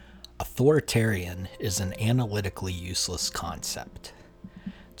Authoritarian is an analytically useless concept.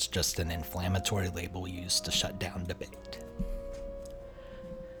 It's just an inflammatory label used to shut down debate.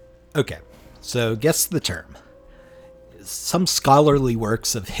 Okay, so guess the term. Some scholarly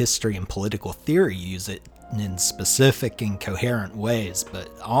works of history and political theory use it in specific and coherent ways, but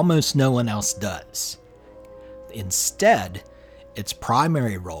almost no one else does. Instead, its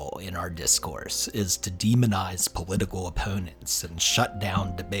primary role in our discourse is to demonize political opponents and shut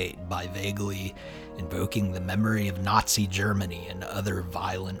down debate by vaguely invoking the memory of Nazi Germany and other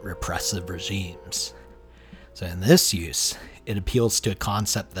violent repressive regimes. So in this use, it appeals to a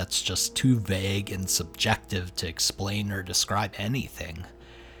concept that's just too vague and subjective to explain or describe anything.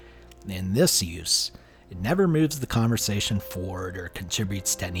 In this use, it never moves the conversation forward or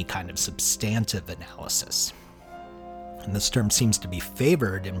contributes to any kind of substantive analysis. And this term seems to be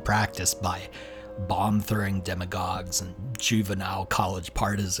favored in practice by bomb-throwing demagogues and juvenile college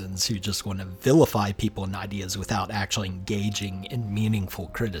partisans who just want to vilify people and ideas without actually engaging in meaningful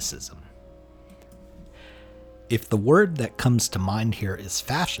criticism. If the word that comes to mind here is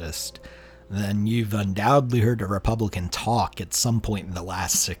fascist, then you've undoubtedly heard a Republican talk at some point in the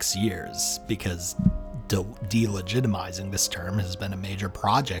last 6 years, because delegitimizing this term has been a major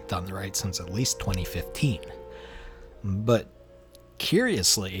project on the right since at least 2015. But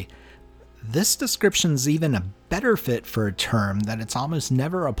curiously, this description's even a better fit for a term that it's almost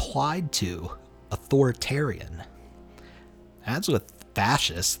never applied to: authoritarian. As with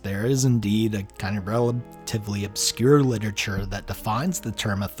fascist, there is indeed a kind of relatively obscure literature that defines the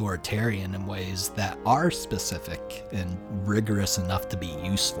term authoritarian in ways that are specific and rigorous enough to be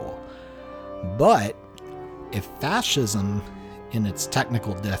useful. But if fascism, in its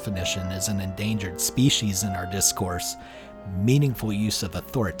technical definition, is an endangered species in our discourse, meaningful use of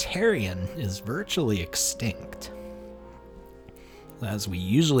authoritarian is virtually extinct. As we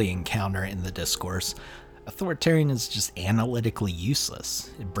usually encounter in the discourse, authoritarian is just analytically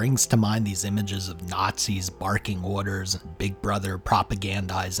useless. It brings to mind these images of Nazis barking orders and Big Brother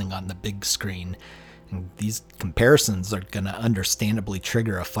propagandizing on the big screen. And these comparisons are going to understandably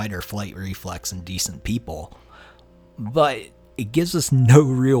trigger a fight or flight reflex in decent people. But it gives us no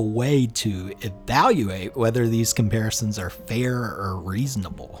real way to evaluate whether these comparisons are fair or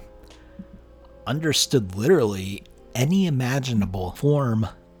reasonable. Understood literally, any imaginable form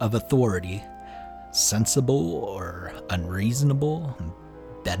of authority, sensible or unreasonable,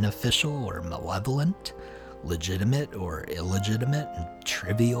 beneficial or malevolent, legitimate or illegitimate,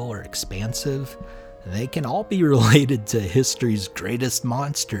 trivial or expansive, they can all be related to history's greatest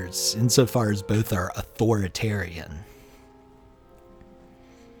monsters insofar as both are authoritarian.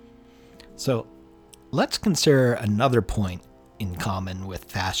 So let's consider another point in common with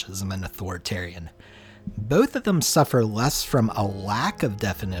fascism and authoritarian. Both of them suffer less from a lack of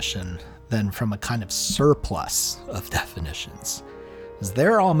definition than from a kind of surplus of definitions, as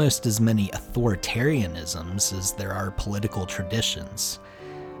there are almost as many authoritarianisms as there are political traditions.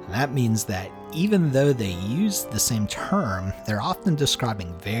 And that means that even though they use the same term, they're often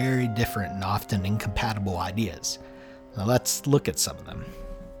describing very different and often incompatible ideas. Now let's look at some of them.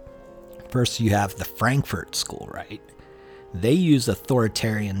 First, you have the Frankfurt School, right? They use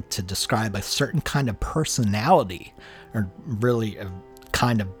authoritarian to describe a certain kind of personality, or really a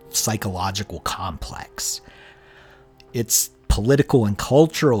kind of psychological complex. Its political and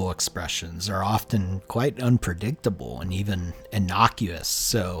cultural expressions are often quite unpredictable and even innocuous.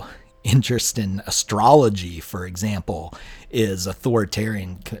 So interest in astrology, for example, is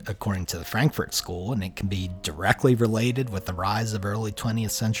authoritarian according to the Frankfurt School, and it can be directly related with the rise of early 20th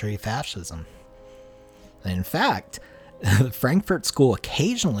century fascism. In fact, the Frankfurt School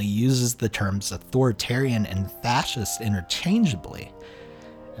occasionally uses the terms authoritarian and fascist interchangeably.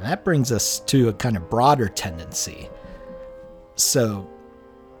 And that brings us to a kind of broader tendency. So,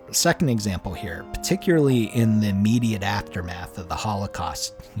 second example here, particularly in the immediate aftermath of the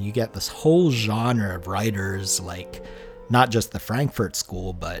Holocaust, you get this whole genre of writers like not just the Frankfurt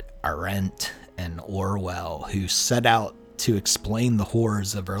School, but Arendt and Orwell, who set out to explain the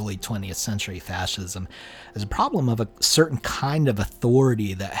horrors of early 20th century fascism as a problem of a certain kind of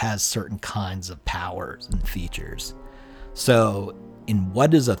authority that has certain kinds of powers and features. So, in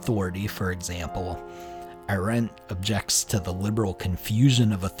What is Authority, for example, Arendt objects to the liberal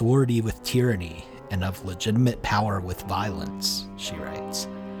confusion of authority with tyranny and of legitimate power with violence, she writes.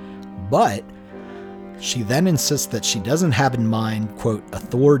 But she then insists that she doesn't have in mind, quote,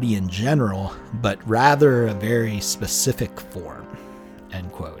 authority in general, but rather a very specific form,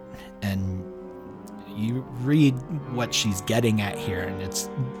 end quote. And you read what she's getting at here, and it's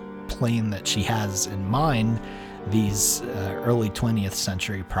plain that she has in mind these early 20th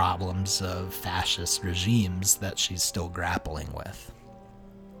century problems of fascist regimes that she's still grappling with.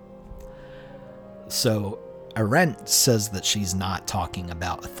 So Arendt says that she's not talking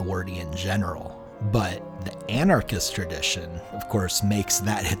about authority in general, but the anarchist tradition, of course, makes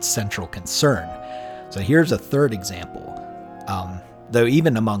that its central concern. So here's a third example. Though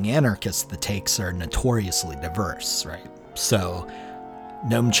even among anarchists, the takes are notoriously diverse, right? So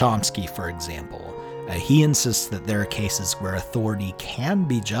Noam Chomsky, for example, he insists that there are cases where authority can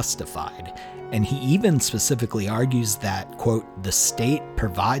be justified, and he even specifically argues that, quote, the state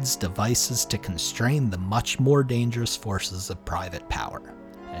provides devices to constrain the much more dangerous forces of private power,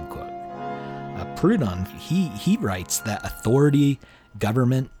 end quote. Proudhon, he writes that authority,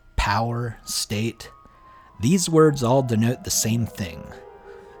 government, power, state, these words all denote the same thing.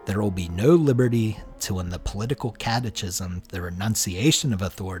 There will be no liberty till in the political catechism the renunciation of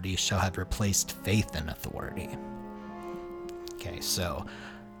authority shall have replaced faith in authority. Okay, so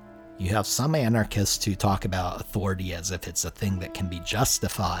you have some anarchists who talk about authority as if it's a thing that can be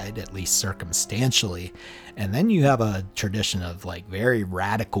justified, at least circumstantially, and then you have a tradition of like very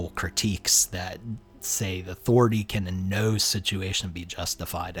radical critiques that say the authority can in no situation be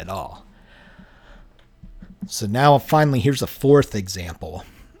justified at all. So now finally here's a fourth example.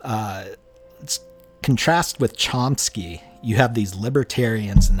 Let's contrast with Chomsky. You have these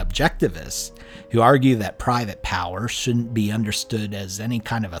libertarians and objectivists who argue that private power shouldn't be understood as any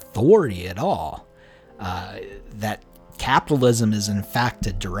kind of authority at all. That capitalism is in fact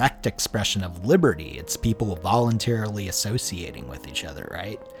a direct expression of liberty. It's people voluntarily associating with each other,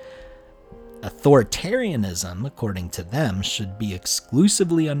 right? Authoritarianism, according to them, should be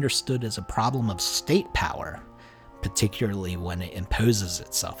exclusively understood as a problem of state power, particularly when it imposes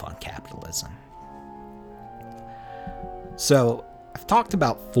itself on capitalism. So I've talked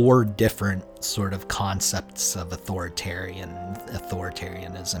about four different sort of concepts of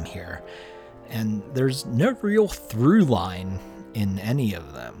authoritarianism here, and there's no real through line in any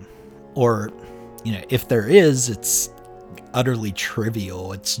of them. Or, if there is, it's utterly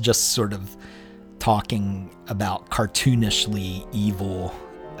trivial. It's just sort of talking about cartoonishly evil,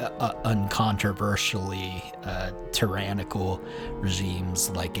 uncontroversially tyrannical regimes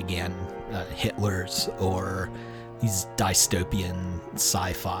like, again, Hitler's, or these dystopian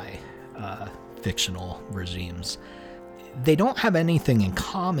sci-fi fictional regimes. They don't have anything in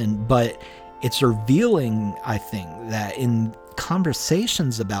common, but it's revealing, I think, that in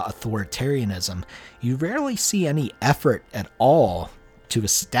conversations about authoritarianism, you rarely see any effort at all to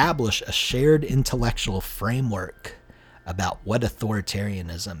establish a shared intellectual framework about what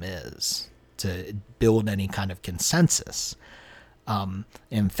authoritarianism is, to build any kind of consensus.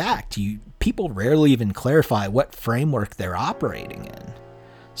 In fact, people rarely even clarify what framework they're operating in.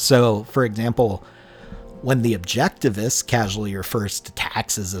 So, for example, when the objectivist casually refers to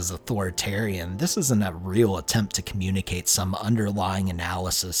taxes as authoritarian, this isn't a real attempt to communicate some underlying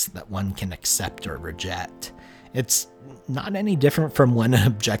analysis that one can accept or reject. It's not any different from when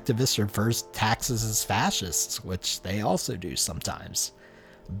an objectivist refers to taxes as fascists, which they also do sometimes.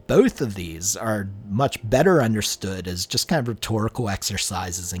 Both of these are much better understood as just kind of rhetorical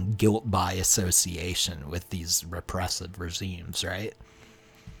exercises in guilt by association with these repressive regimes, right?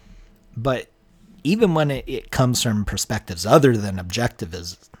 But even when it comes from perspectives other than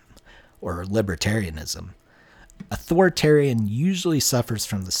objectivism or libertarianism, authoritarian usually suffers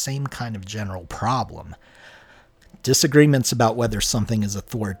from the same kind of general problem. Disagreements about whether something is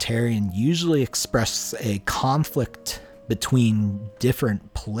authoritarian usually express a conflict between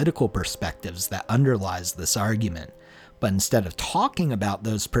different political perspectives that underlies this argument. But instead of talking about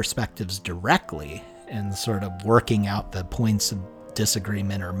those perspectives directly and sort of working out the points of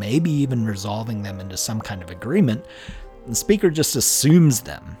disagreement, or maybe even resolving them into some kind of agreement, the speaker just assumes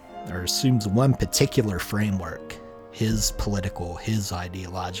them, or assumes one particular framework, his political, his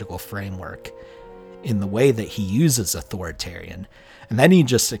ideological framework, in the way that he uses authoritarian, and then he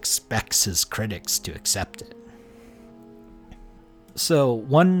just expects his critics to accept it. So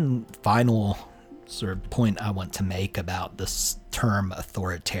one final sort of point I want to make about this term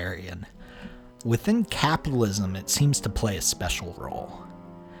authoritarian. Within capitalism, it seems to play a special role.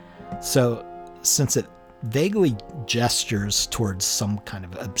 So since it vaguely gestures towards some kind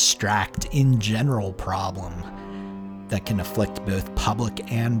of abstract, in general problem that can afflict both public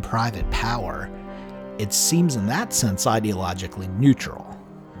and private power, it seems in that sense ideologically neutral.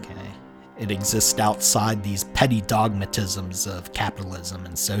 It exists outside these petty dogmatisms of capitalism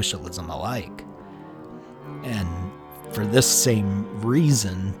and socialism alike. And for this same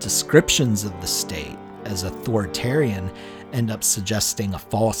reason, descriptions of the state as authoritarian end up suggesting a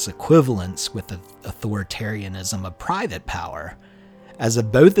false equivalence with the authoritarianism of private power, as if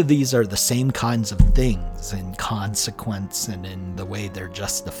both of these are the same kinds of things in consequence and in the way they're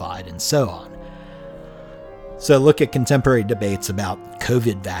justified and so on. So look at contemporary debates about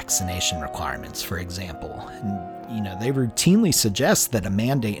COVID vaccination requirements, for example. And, they routinely suggest that a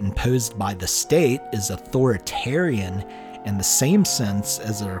mandate imposed by the state is authoritarian in the same sense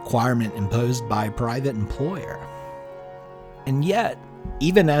as a requirement imposed by a private employer. And yet,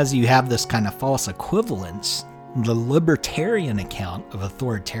 even as you have this kind of false equivalence, the libertarian account of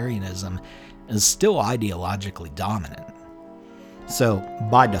authoritarianism is still ideologically dominant. So,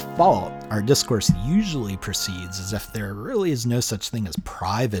 by default, our discourse usually proceeds as if there really is no such thing as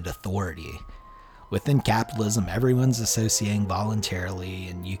private authority. Within capitalism, everyone's associating voluntarily,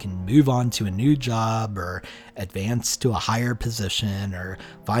 and you can move on to a new job or advance to a higher position or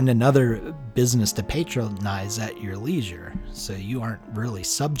find another business to patronize at your leisure. So you aren't really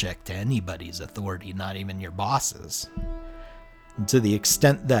subject to anybody's authority, not even your boss's. And to the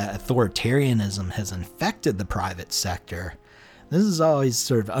extent that authoritarianism has infected the private sector, this is always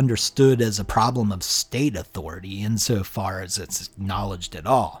sort of understood as a problem of state authority insofar as it's acknowledged at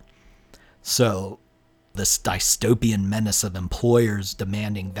all. So, this dystopian menace of employers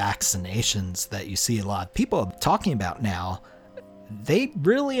demanding vaccinations that you see a lot of people talking about now, they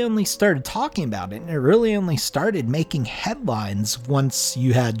really only started talking about it, and it really only started making headlines once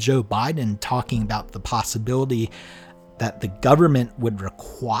you had Joe Biden talking about the possibility that the government would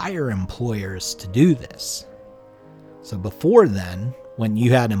require employers to do this. So before then, when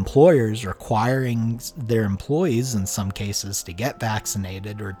you had employers requiring their employees in some cases to get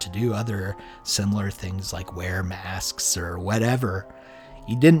vaccinated or to do other similar things like wear masks or whatever,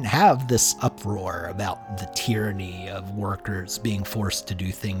 you didn't have this uproar about the tyranny of workers being forced to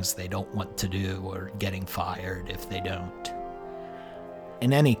do things they don't want to do or getting fired if they don't.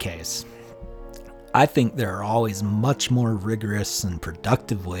 In any case, I think there are always much more rigorous and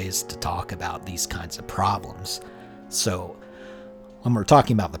productive ways to talk about these kinds of problems. So, when we're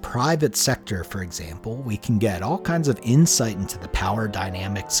talking about the private sector, for example, we can get all kinds of insight into the power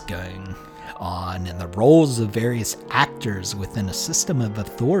dynamics going on and the roles of various actors within a system of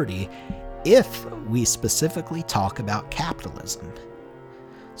authority if we specifically talk about capitalism.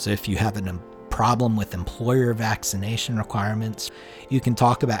 So if you have a problem with employer vaccination requirements, you can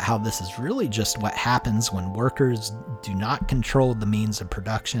talk about how this is really just what happens when workers do not control the means of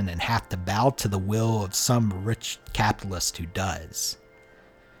production and have to bow to the will of some rich capitalist who does.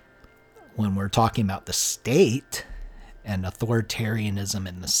 When we're talking about the state and authoritarianism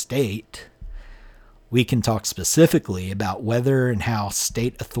in the state, we can talk specifically about whether and how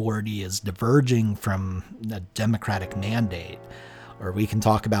state authority is diverging from a democratic mandate, or we can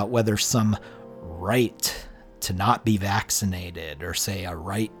talk about whether some right to not be vaccinated, or say a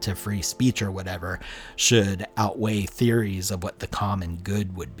right to free speech or whatever, should outweigh theories of what the common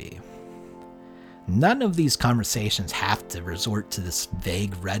good would be. None of these conversations have to resort to this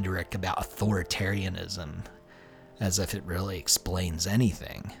vague rhetoric about authoritarianism, as if it really explains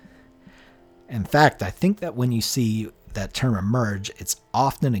anything. In fact, I think that when you see that term emerge, it's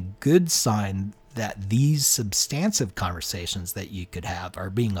often a good sign that these substantive conversations that you could have are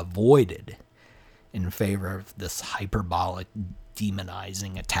being avoided in favor of this hyperbolic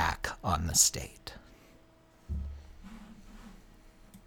demonizing attack on the state.